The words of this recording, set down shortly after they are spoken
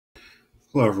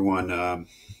Hello, everyone. I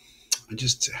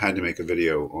just had to make a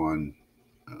video on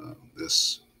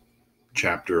this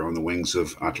chapter on the wings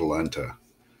of Atalanta,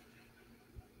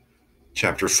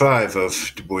 chapter 5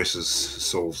 of Dubois's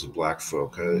Souls of Black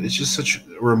Folk. It's just such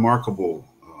a remarkable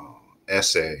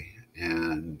essay,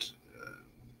 and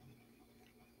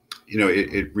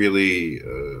it really,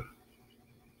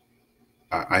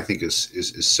 I think,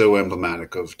 is so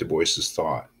emblematic of Dubois's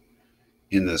thought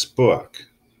in this book.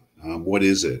 What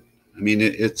is it? I mean,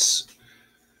 it's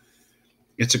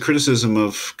a criticism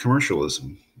of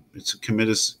commercialism. It's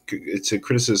a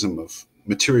criticism of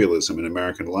materialism in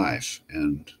American life,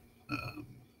 and um,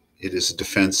 it is a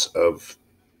defense of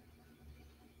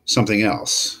something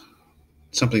else,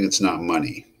 something that's not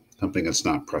money, something that's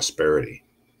not prosperity.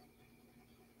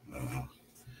 Uh,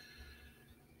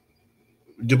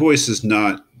 Du Bois is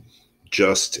not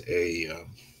just a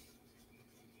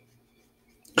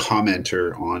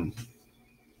commenter on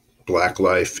Black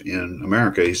life in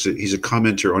America. He's a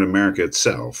commenter on America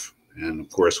itself, and of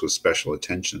course, with special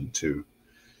attention to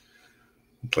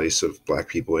the place of Black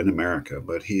people in America.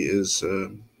 But he's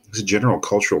a general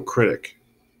cultural critic,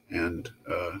 and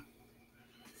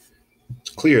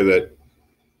it's clear that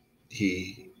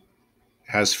he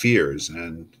has fears,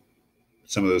 and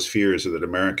some of those fears are that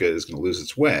America is going to lose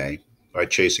its way by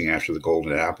chasing after the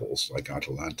golden apples like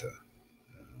Atalanta.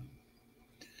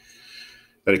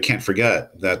 But it can't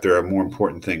forget that there are more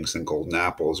important things than golden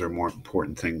apples, or more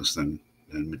important things than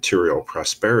material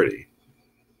prosperity.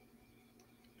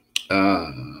 Uh,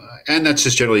 and that's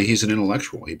just generally, he's an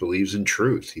intellectual. He believes in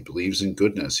truth. He believes in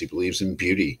goodness. He believes in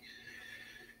beauty.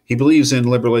 He believes in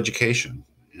liberal education.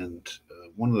 And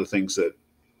one of the things that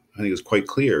I think is quite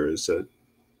clear is that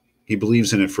he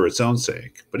believes in it for its own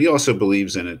sake, but he also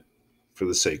believes in it for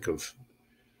the sake of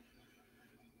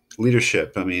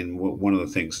leadership. I mean, one of the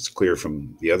things that's clear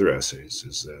from the other essays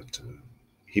is that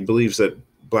he believes that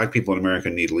Black people in America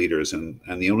need leaders, and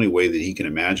the only way that he can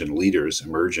imagine leaders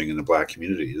emerging in the Black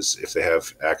community is if they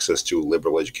have access to a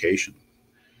liberal education.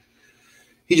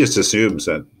 He just assumes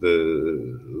that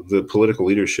the political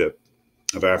leadership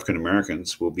of African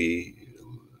Americans will be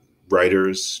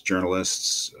writers,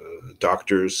 journalists,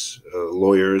 doctors,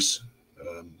 lawyers,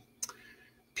 um,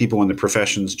 people in the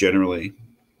professions generally,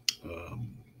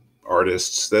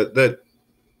 artists. That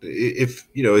if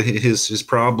his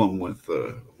problem with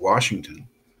Washington,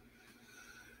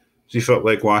 he felt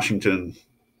like Washington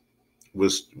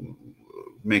was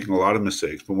making a lot of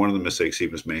mistakes, but one of the mistakes he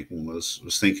was making was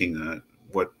thinking that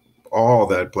what all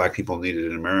that Black people needed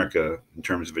in America in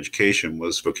terms of education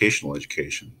was vocational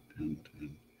education, and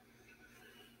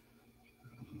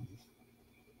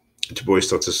Du Bois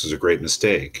thought this was a great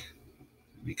mistake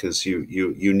because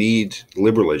you need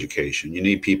liberal education. You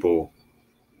need people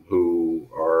who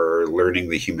are learning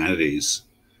the humanities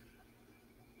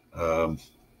um,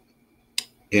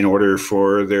 in order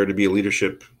for there to be a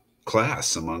leadership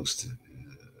class amongst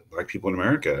Black people in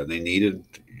America. And they needed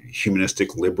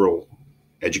humanistic liberal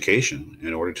education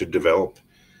in order to develop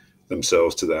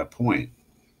themselves to that point.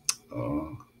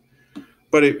 Uh,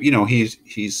 but he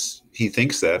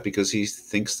thinks that because he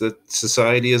thinks that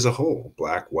society as a whole,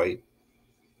 Black, white,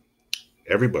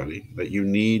 everybody, that you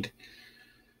need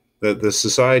that the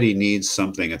society needs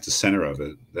something at the center of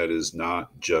it that is not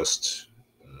just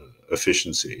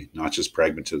efficiency, not just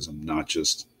pragmatism, not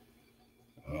just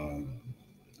uh,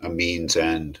 a means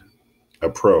end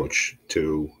approach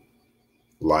to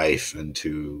life and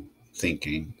to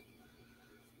thinking.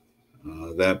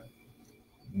 That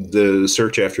the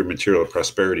search after material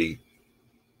prosperity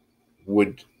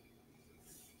would,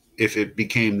 if it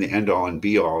became the end all and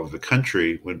be all of the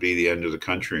country, would be the end of the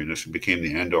country. And if it became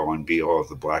the end all and be all of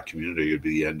the Black community, it would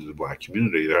be the end of the Black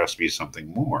community. There has to be something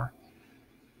more.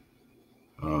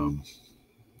 Um,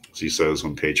 as he says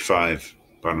on page 5,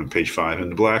 bottom of page 5, in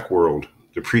the Black world,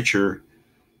 the preacher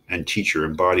and teacher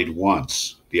embodied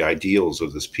once the ideals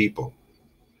of this people,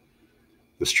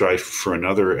 the strife for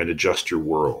another and a juster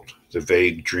world, the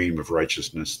vague dream of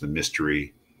righteousness, the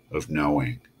mystery of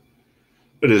knowing.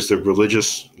 It is the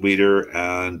religious leader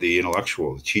and the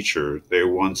intellectual, the teacher. They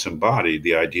once embodied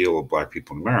the ideal of Black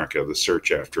people in America, the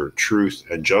search after truth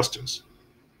and justice.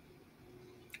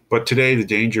 But today, the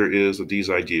danger is that these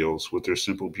ideals, with their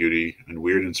simple beauty and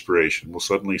weird inspiration, will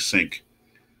suddenly sink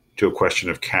to a question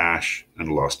of cash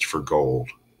and lust for gold.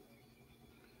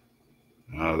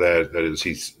 That is,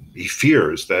 he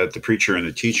fears that the preacher and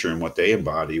the teacher and what they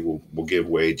embody will give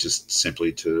way just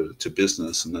simply to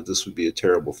business, and that this would be a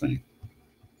terrible thing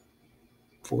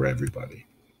for everybody.